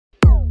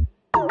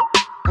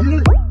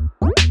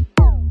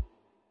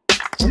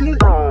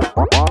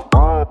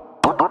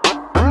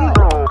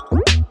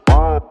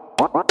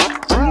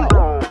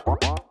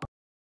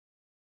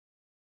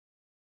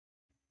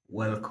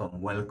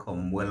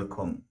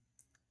welcome.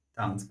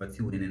 Thanks for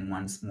tuning in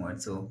once more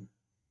to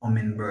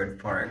Hummingbird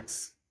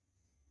Forex.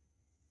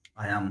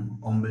 I am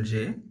Humble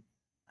J, and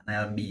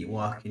I'll be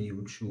walking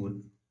you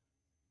through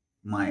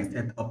my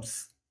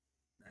setups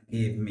that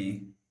gave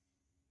me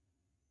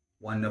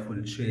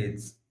wonderful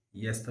trades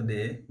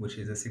yesterday, which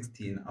is the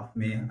 16th of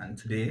May, and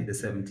today, the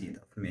 17th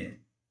of May.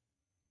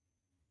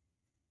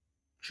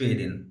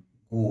 Trading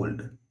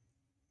gold.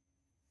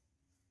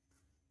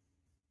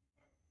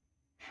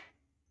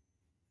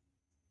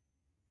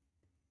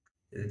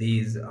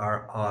 These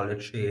are all the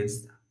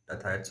trades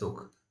that I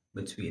took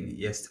between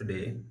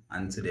yesterday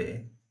and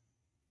today.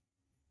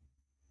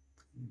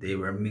 They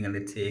were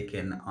mainly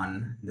taken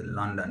on the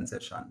London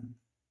session,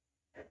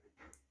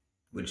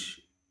 which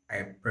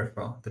I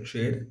prefer to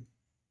trade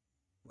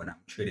when I'm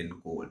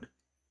trading gold.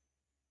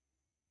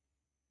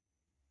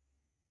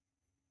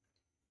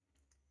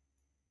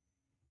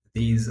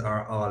 These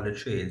are all the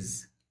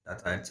trades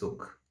that I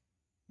took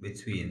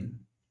between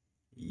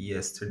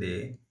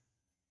yesterday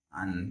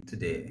and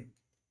today.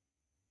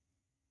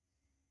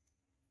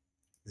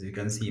 As you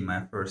can see,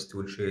 my first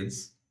two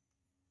trades,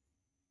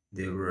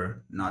 they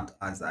were not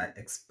as I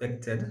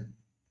expected.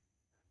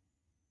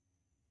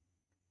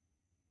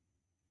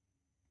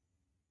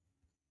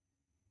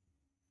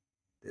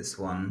 This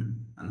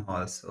one and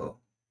also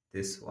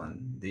this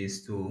one,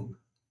 these two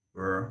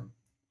were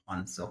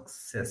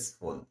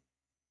unsuccessful.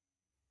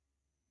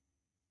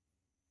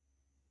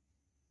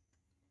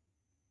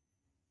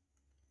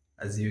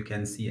 As you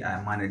can see,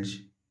 I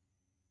managed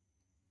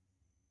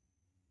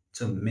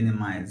to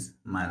minimize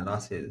my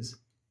losses.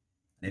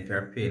 And if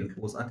you're paying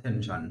close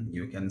attention,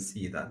 you can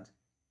see that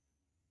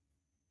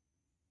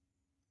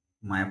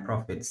my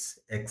profits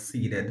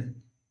exceeded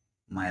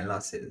my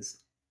losses.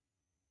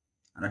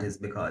 And that is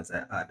because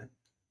I had,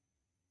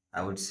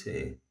 I would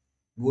say,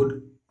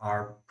 good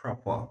or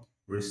proper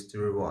risk to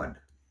reward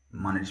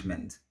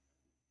management.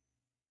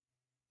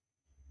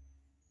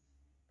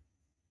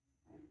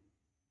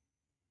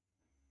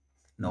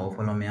 Now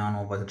follow me on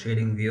over to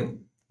TradingView,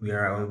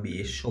 where I will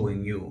be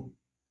showing you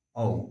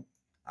how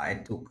I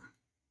took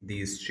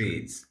these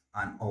trades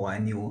and how I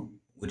knew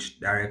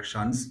which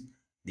directions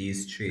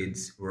these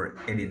trades were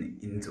heading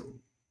into.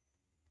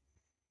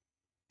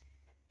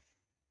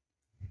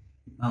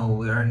 Now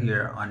we are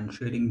here on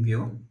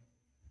TradingView.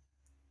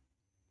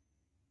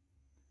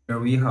 Here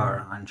we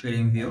are on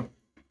TradingView.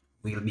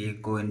 We'll be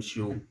going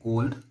through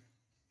gold,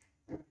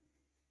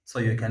 so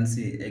you can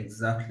see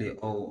exactly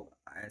how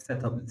I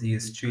set up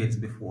these trades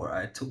before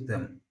I took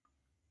them.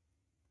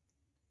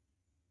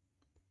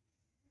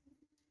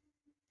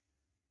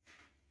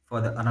 For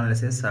the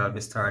analysis, I'll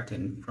be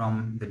starting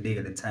from the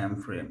daily time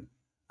frame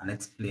and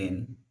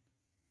explain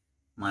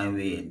my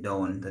way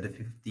down to the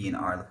 15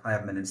 or the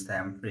 5 minutes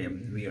time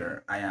frame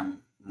where I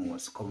am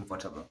most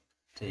comfortable.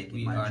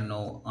 We are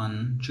now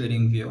on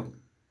TradingView.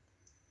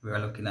 We are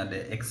looking at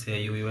the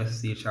XAU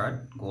USD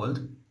chart,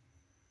 gold,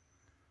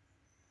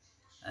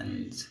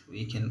 and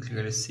we can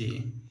clearly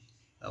see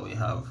that we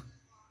have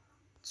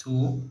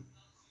two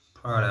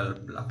parallel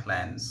black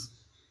lines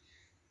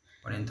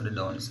running to the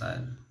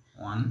downside,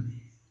 1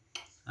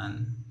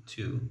 and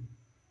 2,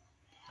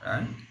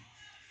 right?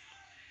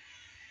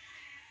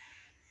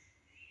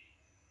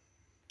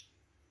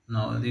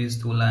 Now these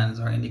two lines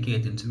are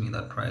indicating to me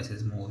that price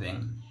is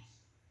moving.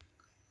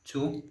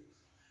 2,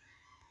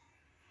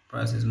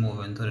 price is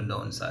moving to the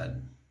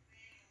downside,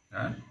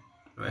 right?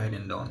 We're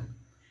heading down.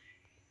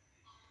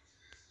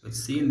 With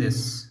seeing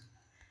this,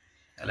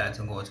 I like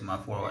to go to my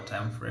 4-hour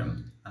time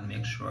frame and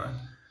make sure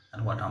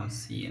that what I'm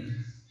seeing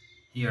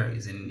here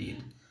is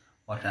indeed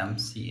what I'm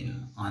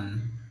seeing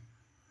on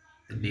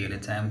the daily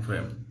time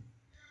frame.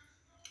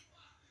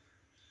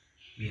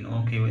 Being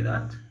okay with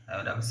that, I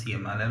would have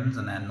seen my levels,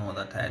 and I know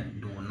that I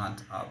do not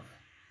have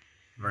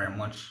very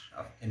much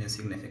of any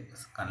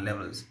significant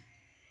levels.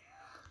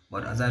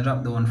 But as I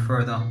drop down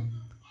further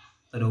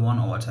to the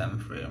 1-hour time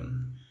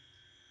frame,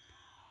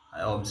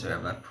 I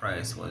observed that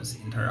price was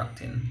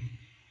interacting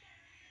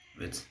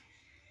with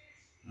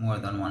more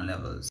than one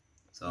levels.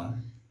 So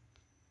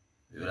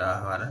we would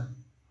have had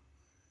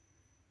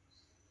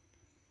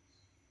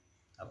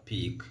a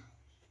peak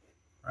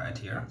right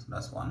here, so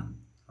that's 1,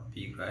 a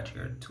peak right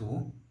here,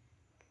 2,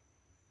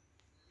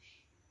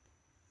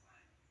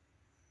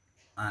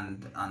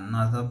 and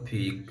another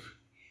peak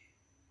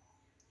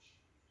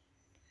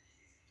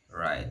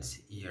right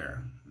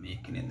here,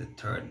 making it the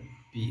 3rd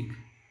peak.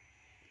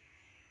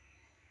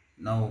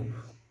 Now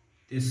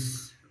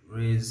this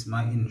raised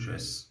my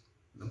interest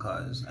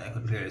because I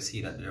could clearly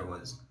see that there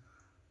was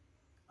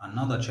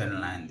another trend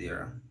line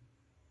there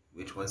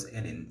which was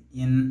heading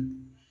in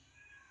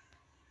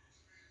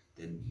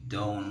the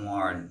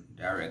downward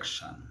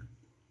direction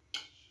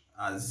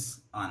as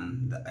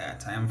on the higher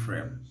time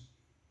frame.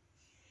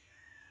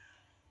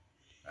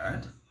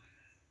 Right?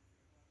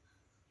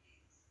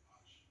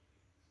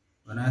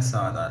 When I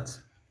saw that,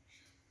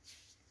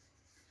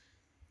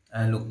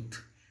 I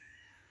looked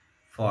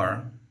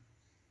for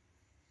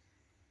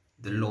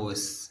the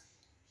lowest,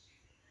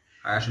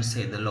 or I should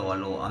say the lower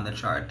low on the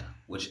chart,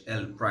 which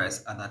held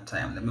price at that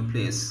time. Let me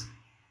place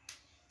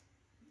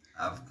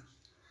a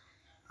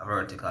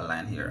vertical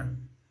line here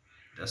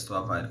just to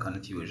avoid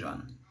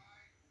confusion.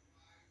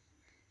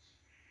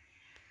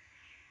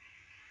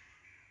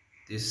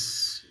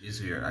 This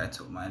is where I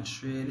took my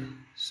trade,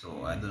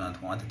 so I do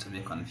not want it to be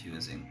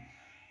confusing.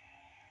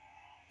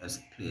 Let's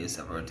place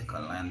a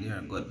vertical line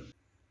there. Good.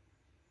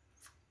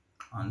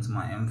 Onto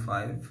my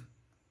M5.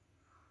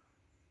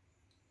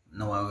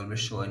 Now I will be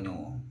showing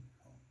you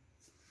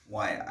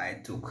why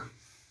I took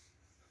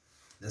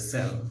the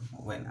sell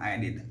when I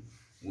did,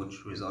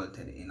 which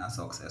resulted in a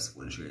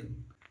successful trade.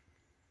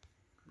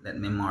 Let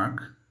me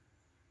mark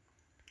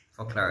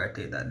for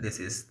clarity that this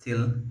is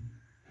still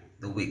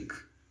the wick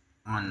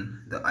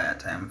on the higher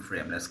time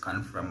frame. Let's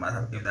confirm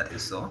if that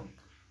is so.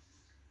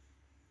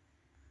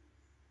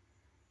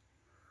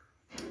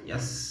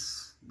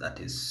 Yes, that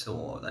is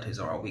so. That is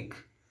our wick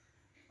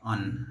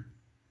on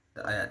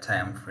the higher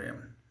time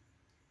frame.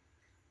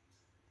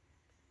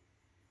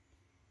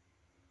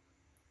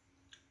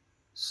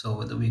 So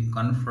with the wick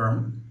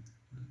confirm,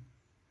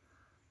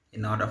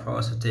 in order for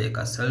us to take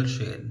a sell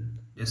trade,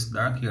 this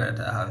dark area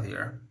that I have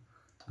here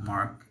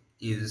mark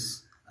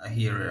is a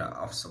area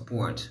of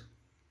support.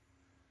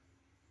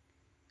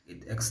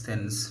 It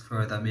extends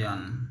further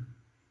beyond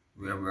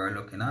where we're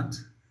looking at,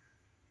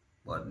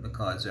 but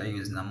because we're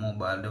using a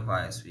mobile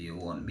device, we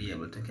won't be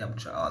able to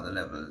capture all the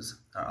levels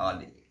or all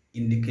the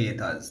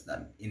indicators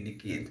that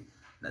indicate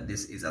that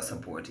this is a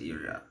support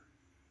area.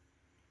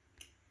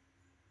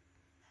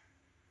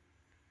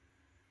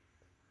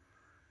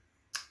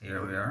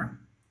 Here we are.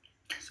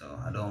 So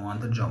I don't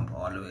want to jump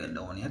all the way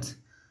down yet,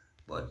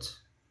 but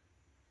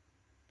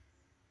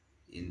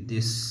in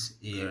this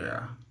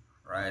area,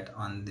 right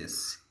on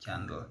this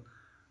candle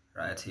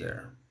right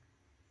here,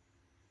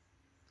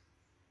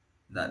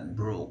 that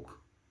broke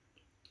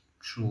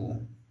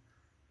through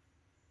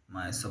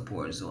my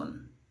support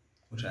zone,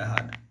 which I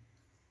had.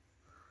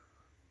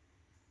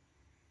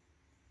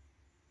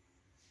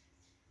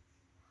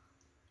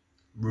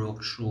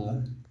 Broke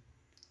through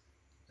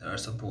their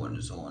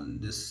support zone,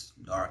 this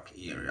dark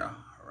area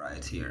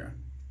right here.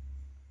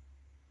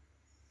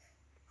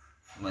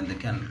 When the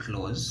candle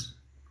closed,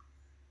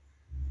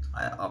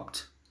 I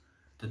opt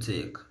to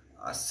take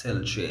a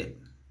sell trade.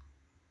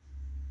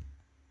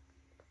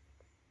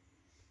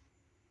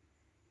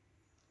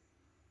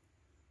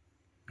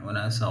 When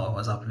I saw what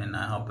was happening,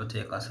 I opted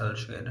to take a sell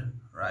trade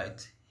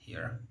right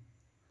here.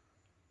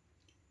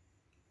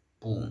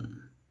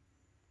 Boom.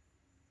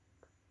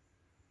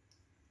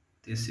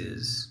 This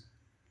is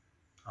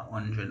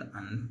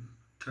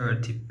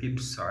 130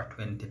 pips or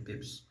 20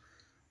 pips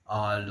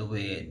all the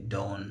way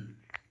down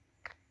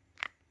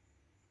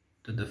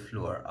to the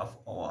floor of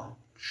our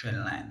trend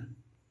line.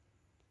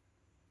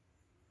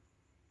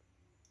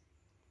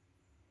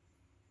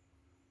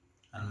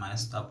 And my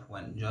stop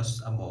went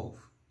just above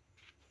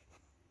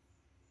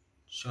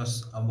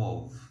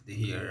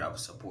the area of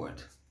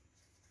support,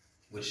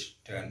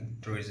 which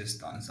turned to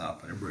resistance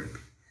after the break.